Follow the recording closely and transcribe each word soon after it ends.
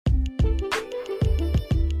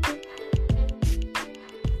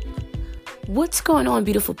What's going on,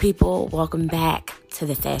 beautiful people? Welcome back to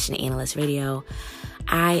the Fashion Analyst Radio.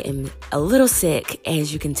 I am a little sick,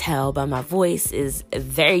 as you can tell by my voice is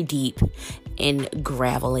very deep and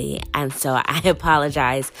gravelly, and so I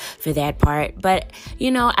apologize for that part. But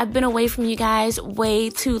I've been away from you guys way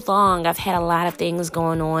too long. I've had a lot of things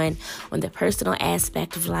going on the personal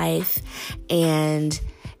aspect of life, and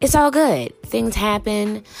it's all good. Things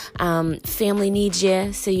happen. Family needs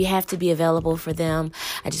you, so you have to be available for them.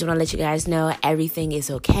 I just want to let you guys know everything is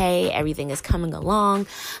okay. Everything is coming along.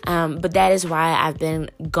 But that is why I've been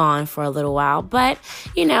gone for a little while. But,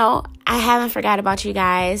 I haven't forgot about you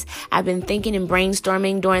guys. I've been thinking and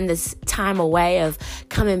brainstorming during this time away of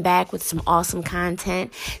coming back with some awesome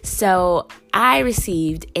content. So I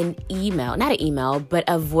received but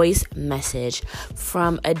a voice message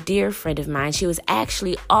from a dear friend of mine. She was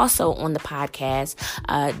actually also on the podcast,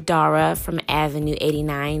 Dara from Avenue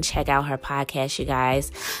 89. Check out her podcast, you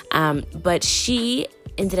guys. But she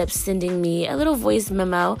ended up sending me a little voice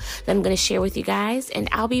memo that I'm going to share with you guys, and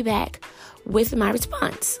I'll be back with my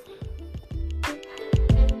response.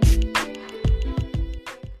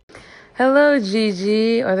 Hello,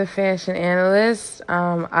 Gigi, or the Fashion Analyst.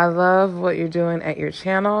 I love what you're doing at your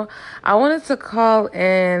channel. I wanted to call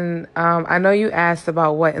in. I know you asked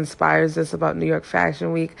about what inspires us about New York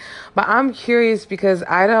Fashion Week, but I'm curious because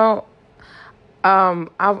I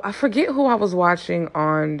forget who I was watching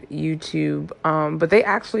on YouTube, but they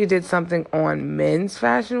actually did something on Men's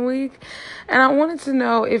Fashion Week, and I wanted to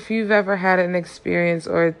know if you've ever had an experience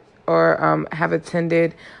or have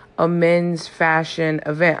attended a men's fashion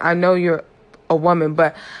event. I know you're a woman,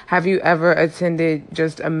 but have you ever attended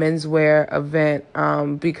just a menswear event?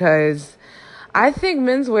 Because I think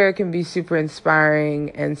menswear can be super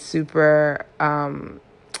inspiring and super,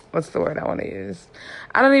 what's the word I want to use?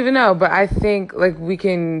 I don't even know, but I think we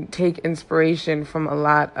can take inspiration from a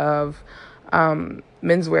lot of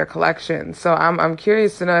menswear collections. So I'm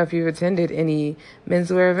curious to know if you've attended any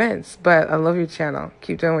menswear events. But I love your channel.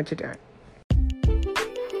 Keep doing what you're doing.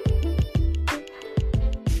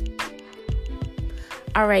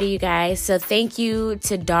 Alrighty, you guys. So thank you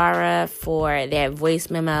to Dara for that voice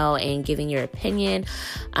memo and giving your opinion.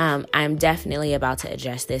 I'm definitely about to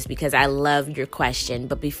address this because I love your question.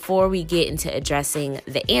 But before we get into addressing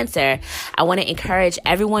the answer, I want to encourage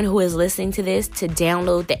everyone who is listening to this to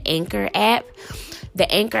download the Anchor app.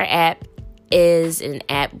 The Anchor app is an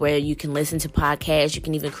app where you can listen to podcasts. You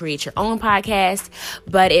can even create your own podcast,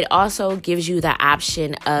 but it also gives you the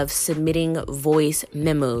option of submitting voice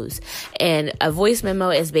memos. And a voice memo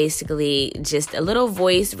is basically just a little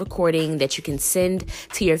voice recording that you can send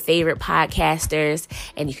to your favorite podcasters,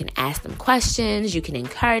 and you can ask them questions. You can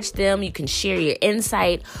encourage them. You can share your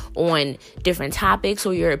insight on different topics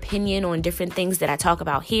or your opinion on different things that I talk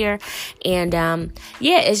about here. And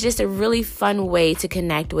it's just a really fun way to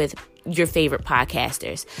connect with your favorite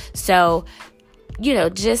podcasters. So,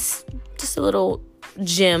 just a little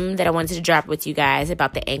gem that I wanted to drop with you guys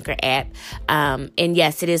about the Anchor app. And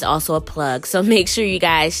yes, it is also a plug. So make sure you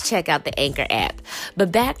guys check out the Anchor app.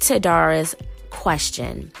 But back to Dara's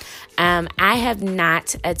question. I have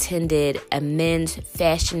not attended a men's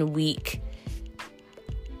fashion week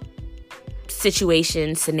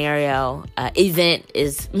situation, scenario. Event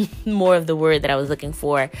is more of the word that I was looking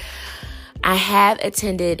for. I have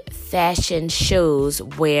attended fashion shows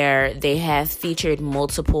where they have featured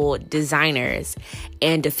multiple designers,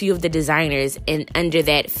 and a few of the designers under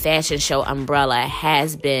that fashion show umbrella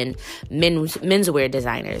has been menswear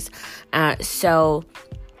designers. So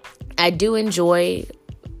I do enjoy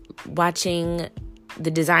watching the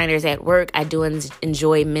designers at work. I do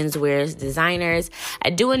enjoy menswear designers. I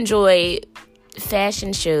do enjoy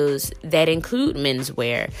fashion shows that include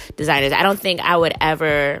menswear designers. I don't think I would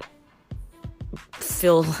ever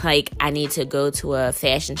feel like I need to go to a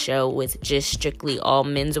fashion show with just strictly all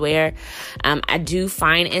menswear. I do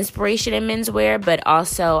find inspiration in menswear, but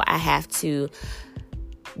also I have to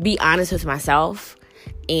be honest with myself.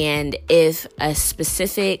 And if a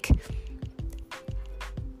specific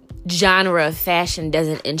genre of fashion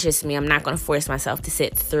doesn't interest me, I'm not going to force myself to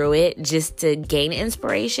sit through it just to gain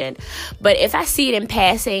inspiration. But if I see it in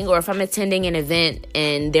passing, or if I'm attending an event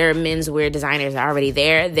and there are menswear designers already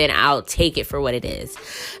there, then I'll take it for what it is.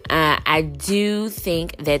 I do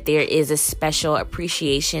think that there is a special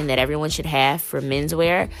appreciation that everyone should have for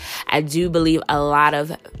menswear. I do believe a lot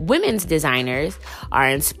of women's designers are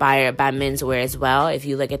inspired by menswear as well. If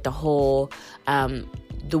you look at the whole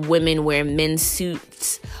the women wearing men's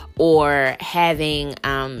suits, or having,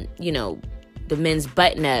 the men's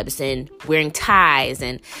button-ups and wearing ties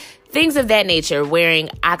and things of that nature, wearing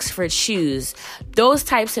Oxford shoes. Those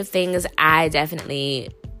types of things I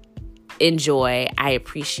definitely enjoy, I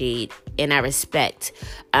appreciate, and I respect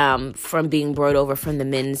from being brought over from the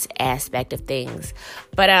men's aspect of things.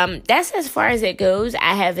 But that's as far as it goes.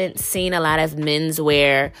 I haven't seen a lot of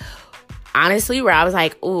menswear, honestly, where I was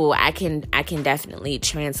like, ooh, I can definitely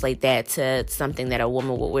translate that to something that a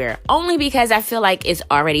woman would wear. Only because I feel like it's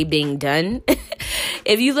already being done.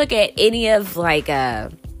 If you look at any of like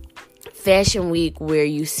Fashion Week where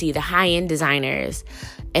you see the high-end designers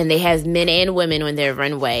and they have men and women on their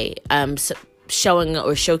runway showing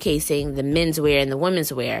or showcasing the menswear and the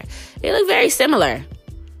women's wear, they look very similar.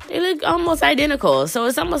 They look almost identical. So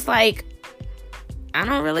it's almost like I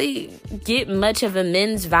don't really get much of a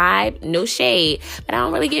men's vibe. No shade, but I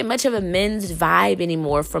don't really get much of a men's vibe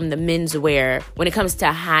anymore from the menswear when it comes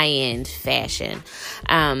to high-end fashion.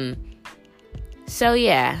 So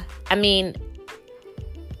yeah, I mean,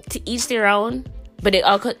 to each their own, but it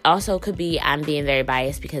also could be I'm being very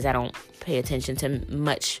biased because I don't pay attention to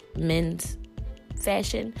much men's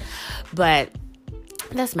fashion. But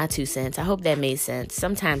that's my 2 cents. I hope that made sense.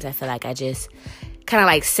 Sometimes I feel like I just kind of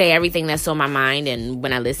like say everything that's on my mind, and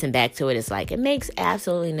when I listen back to it, it's like, it makes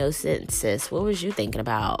absolutely no sense, sis. What was you thinking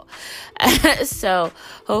about? So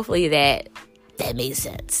hopefully that made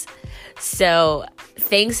sense. So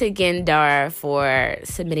thanks again, Dara, for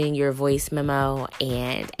submitting your voice memo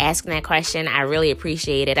and asking that question. I really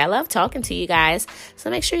appreciate it. I love talking to you guys.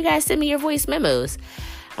 So make sure you guys send me your voice memos.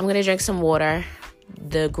 I'm going to drink some water.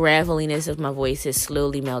 The graveliness of my voice is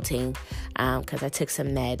slowly melting because I took some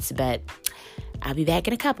meds, but I'll be back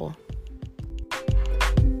in a couple.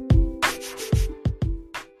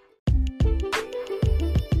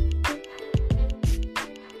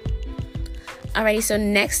 Alrighty, so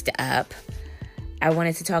next up, I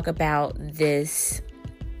wanted to talk about this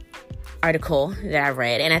article that I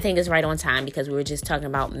read, and I think it's right on time because we were just talking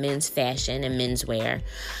about men's fashion and menswear.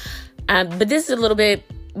 But this is a little bit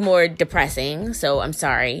more depressing, so I'm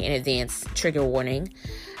sorry in advance, trigger warning.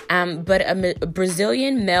 But a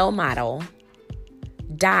Brazilian male model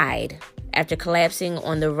died after collapsing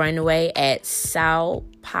on the runway at Sao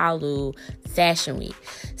Paulo Fashion Week.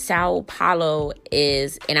 Sao Paulo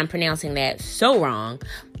is, and I'm pronouncing that so wrong,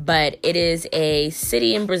 but it is a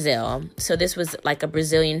city in Brazil. So this was like a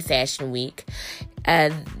Brazilian fashion week.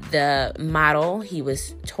 The model, he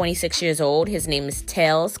was 26 years old. His name is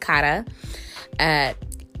Thales Kara. And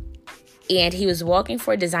he was walking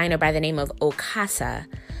for a designer by the name of Ocasa.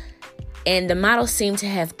 And the model seemed to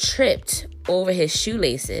have tripped over his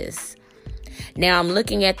shoelaces. Now, I'm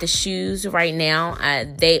looking at the shoes right now.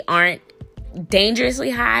 They aren't dangerously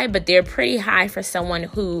high, but they're pretty high for someone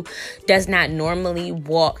who does not normally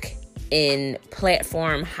walk in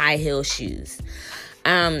platform high heel shoes.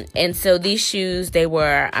 And so these shoes, they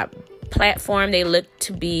were platform. They looked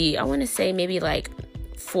to be, I want to say maybe like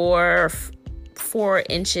 4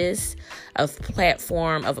 inches of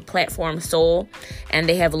a platform sole, and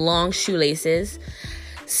they have long shoelaces.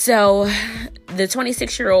 So the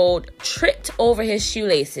 26-year-old tripped over his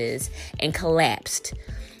shoelaces and collapsed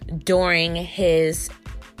during his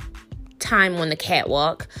time on the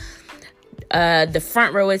catwalk. The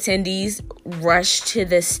front row attendees rushed to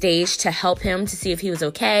the stage to help him to see if he was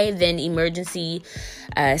okay. Then emergency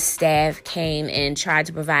staff came and tried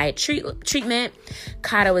to provide treatment.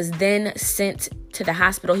 Kata was then sent to the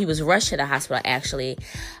hospital. He was rushed to the hospital, actually.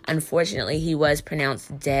 Unfortunately, he was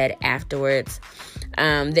pronounced dead afterwards.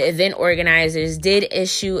 The event organizers did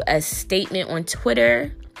issue a statement on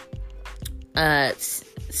Twitter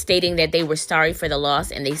stating that they were sorry for the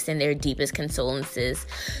loss and they send their deepest condolences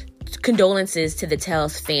to the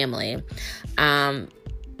Thales family. Yeah,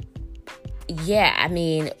 I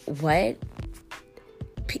mean, what?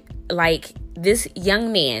 Like, this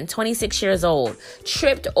young man, 26 years old,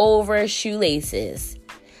 tripped over shoelaces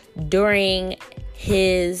during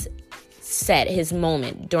his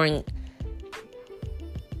moment, during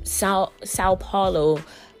Sao Paulo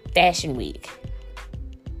Fashion Week.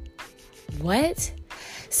 What?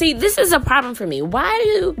 See, this is a problem for me. Why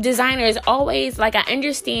do designers always, like, I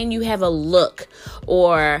understand you have a look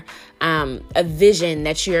or a vision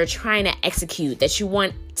that you're trying to execute, that you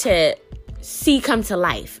want to see come to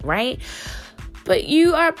life, right? But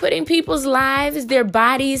you are putting people's lives, their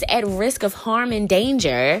bodies at risk of harm and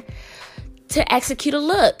danger to execute a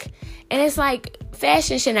look. And it's like,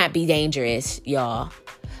 fashion should not be dangerous, y'all.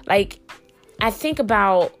 Like, I think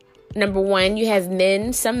about, number one, you have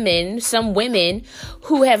some women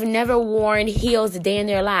who have never worn heels a day in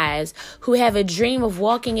their lives, who have a dream of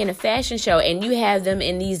walking in a fashion show, and you have them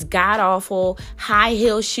in these god-awful high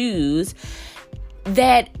heel shoes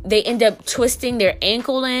that they end up twisting their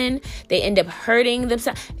ankle in, they end up hurting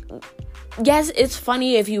themselves. yes, it's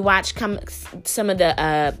funny if you watch some of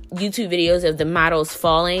the YouTube videos of the models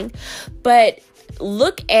falling, but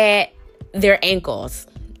look at their ankles.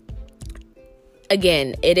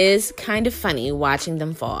 Again, it is kind of funny watching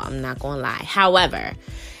them fall. I'm not going to lie. However,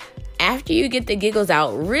 after you get the giggles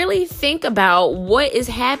out, really think about what is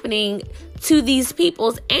happening to these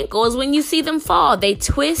people's ankles when you see them fall. They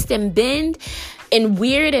twist and bend in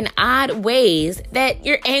weird and odd ways that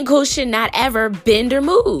your ankles should not ever bend or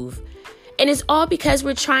move. And it's all because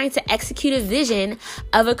we're trying to execute a vision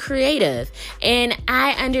of a creative. And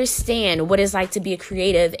I understand what it's like to be a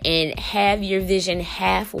creative and have your vision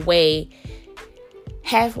halfway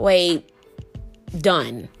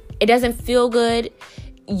done. It doesn't feel good.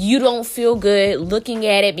 You don't feel good looking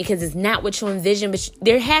at it because it's not what you envision. But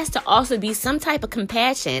there has to also be some type of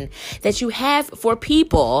compassion that you have for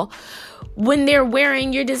people when they're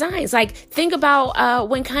wearing your designs. Like, think about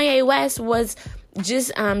when Kanye West was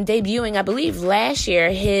just debuting, I believe last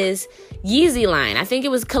year, his Yeezy line. I think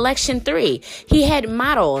it was Collection 3. He had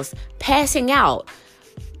models passing out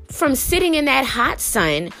from sitting in that hot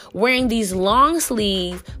sun wearing these long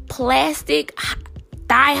sleeve plastic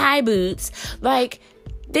thigh-high boots. Like,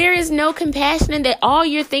 there is no compassion in that. All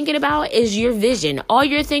you're thinking about is your vision. All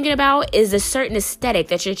you're thinking about is a certain aesthetic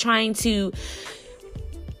that you're trying to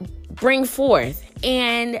bring forth.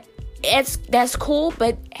 And that's cool,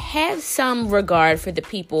 but have some regard for the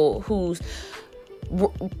people who's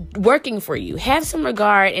working for you. Have some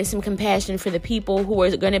regard and some compassion for the people who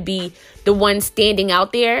are going to be the ones standing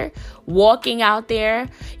out there, walking out there.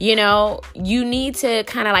 You know, you need to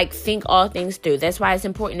kind of like think all things through. That's why it's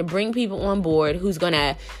important to bring people on board who's going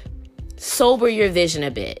to sober your vision a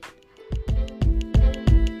bit.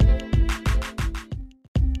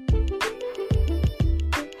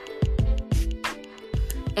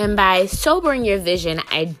 And by sobering your vision,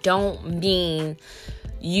 I don't mean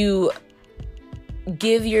you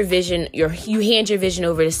give your vision, you hand your vision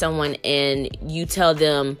over to someone and you tell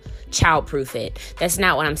them childproof it. That's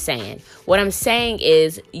not what I'm saying. What I'm saying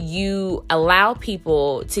is you allow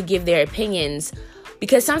people to give their opinions,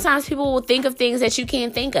 because sometimes people will think of things that you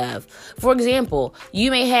can't think of. For example, you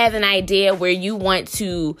may have an idea where you want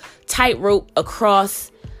to tightrope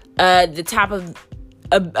across the top of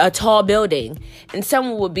a tall building, and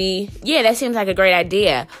someone would be, yeah, that seems like a great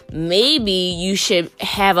idea. Maybe you should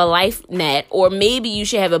have a life net, or maybe you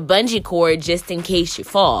should have a bungee cord just in case you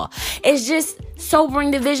fall. It's just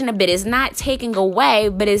sobering the vision a bit. It's not taking away,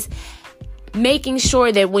 but it's making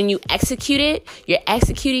sure that when you execute it, you're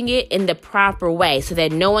executing it in the proper way so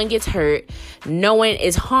that no one gets hurt, no one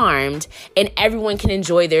is harmed, and everyone can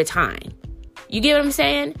enjoy their time. You get what I'm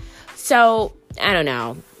saying? So, I don't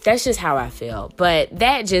know. That's just how I feel. But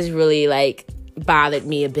that just really, like, bothered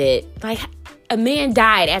me a bit. Like, a man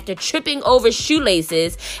died after tripping over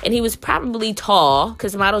shoelaces, and he was probably tall,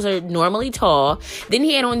 because models are normally tall. Then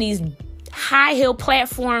he had on these high heel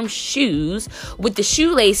platform shoes with the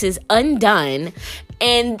shoelaces undone,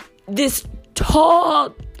 and this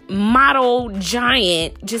tall model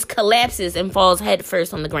giant just collapses and falls head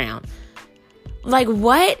first on the ground. Like,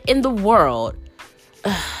 what in the world?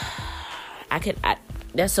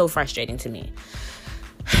 That's so frustrating to me.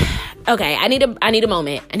 Okay, I need a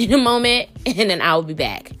moment. I need a moment, and then I'll be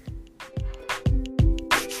back.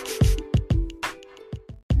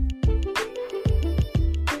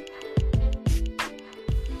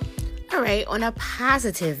 All right, on a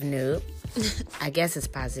positive note, I guess it's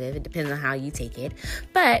positive. It depends on how you take it.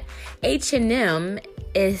 But H&M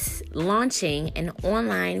is launching an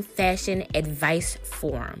online fashion advice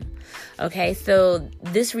forum. Okay, so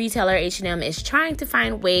this retailer, H&M, is trying to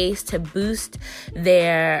find ways to boost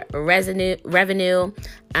their revenue.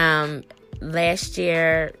 Last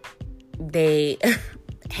year, they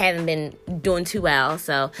haven't been doing too well.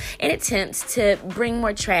 So in attempts to bring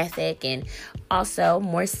more traffic and also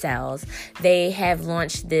more sales, they have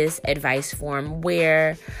launched this advice forum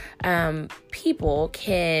where people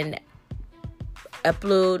can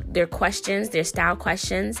upload their questions, their style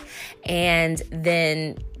questions, and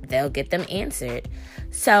then they'll get them answered.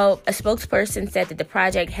 So a spokesperson said that the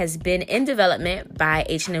project has been in development by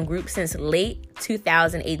H&M Group since late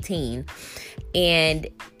 2018 and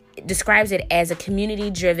describes it as a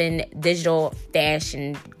community-driven digital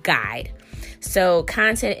fashion guide. So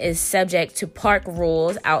content is subject to park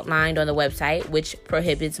rules outlined on the website, which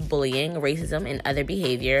prohibits bullying, racism, and other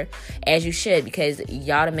behavior, as you should, because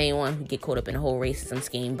y'all the main one who get caught up in the whole racism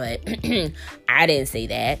scheme, but I didn't say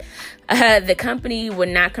that. The company would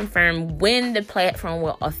not confirm when the platform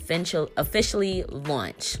will officially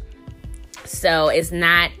launch. So it's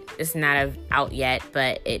not out yet,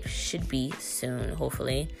 but it should be soon,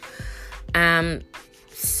 hopefully.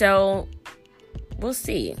 So we'll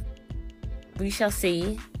see. We shall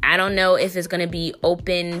see. I don't know if it's going to be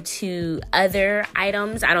open to other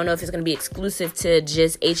items. I don't know if it's going to be exclusive to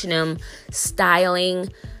just H&M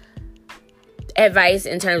styling advice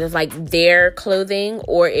in terms of like their clothing,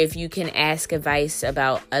 or if you can ask advice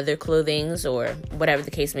about other clothings or whatever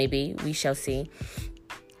the case may be. We shall see.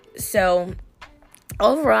 So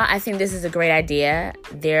overall, I think this is a great idea.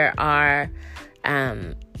 There are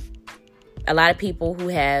a lot of people who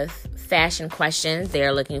have fashion questions.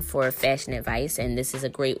 They're looking for fashion advice, and this is a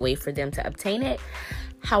great way for them to obtain it.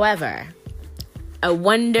 However, I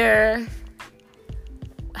wonder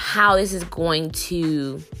how this is going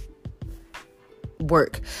to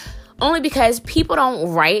work. Only because people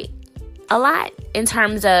don't write a lot in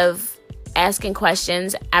terms of asking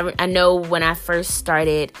questions. I know when I first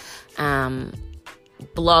started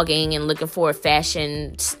blogging and looking for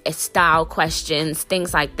fashion style questions,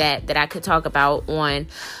 things like that I could talk about on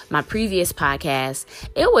my previous podcast,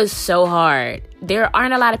 it was so hard. There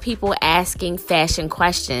aren't a lot of people asking fashion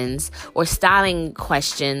questions or styling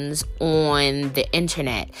questions on the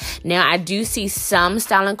internet. Now, I do see some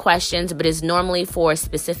styling questions, but it's normally for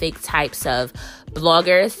specific types of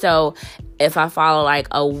bloggers. So if I follow like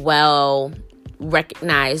a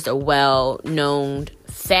well-recognized or well-known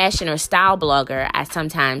fashion or style blogger, I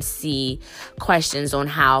sometimes see questions on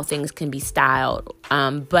how things can be styled.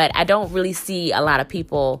 But I don't really see a lot of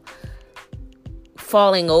people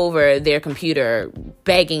falling over their computer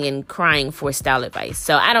begging and crying for style advice.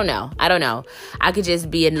 So I don't know. I could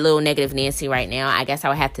just be a little negative Nancy right now. I guess I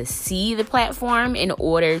would have to see the platform in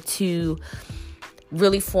order to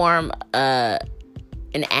really form an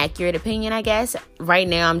accurate opinion, I guess. Right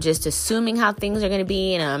now, I'm just assuming how things are going to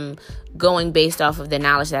be, and I'm going based off of the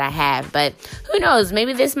knowledge that I have. But who knows?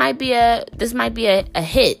 Maybe this might be a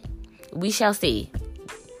hit. We shall see.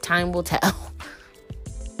 Time will tell.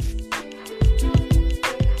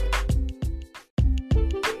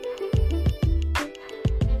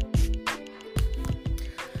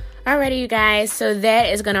 Alrighty, you guys. So that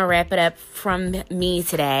is going to wrap it up from me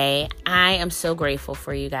today. I am so grateful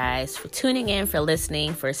for you guys for tuning in, for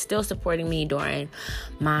listening, for still supporting me during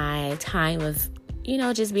my time of,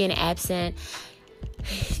 just being absent.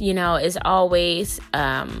 It's always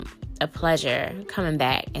a pleasure coming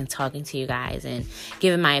back and talking to you guys and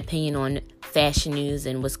giving my opinion on fashion news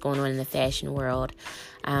and what's going on in the fashion world.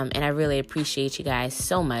 And I really appreciate you guys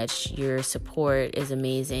so much. Your support is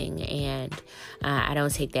amazing, and I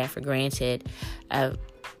don't take that for granted.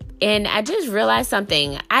 And I just realized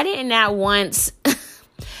something. I did not once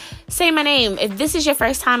say my name. If this is your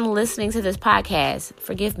first time listening to this podcast,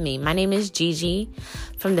 forgive me. My name is Gigi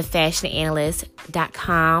from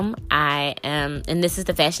thefashionanalyst.com. And this is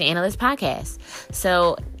the Fashion Analyst Podcast.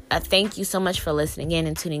 So thank you so much for listening in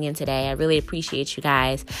and tuning in today. I really appreciate you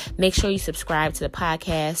guys. Make sure you subscribe to the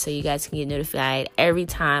podcast so you guys can get notified every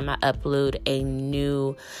time I upload a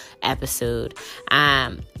new episode.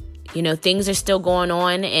 Things are still going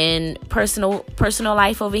on in personal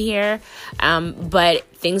life over here, but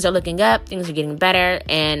things are looking up, things are getting better,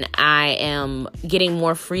 and I am getting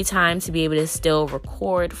more free time to be able to still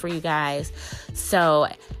record for you guys. So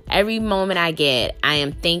every moment I get, I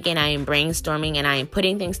am thinking, I am brainstorming, and I am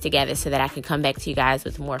putting things together so that I can come back to you guys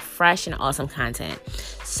with more fresh and awesome content.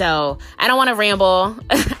 So I don't want to ramble.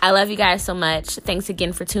 I love you guys so much. Thanks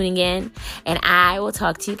again for tuning in, and I will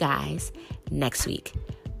talk to you guys next week.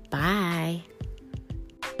 Bye.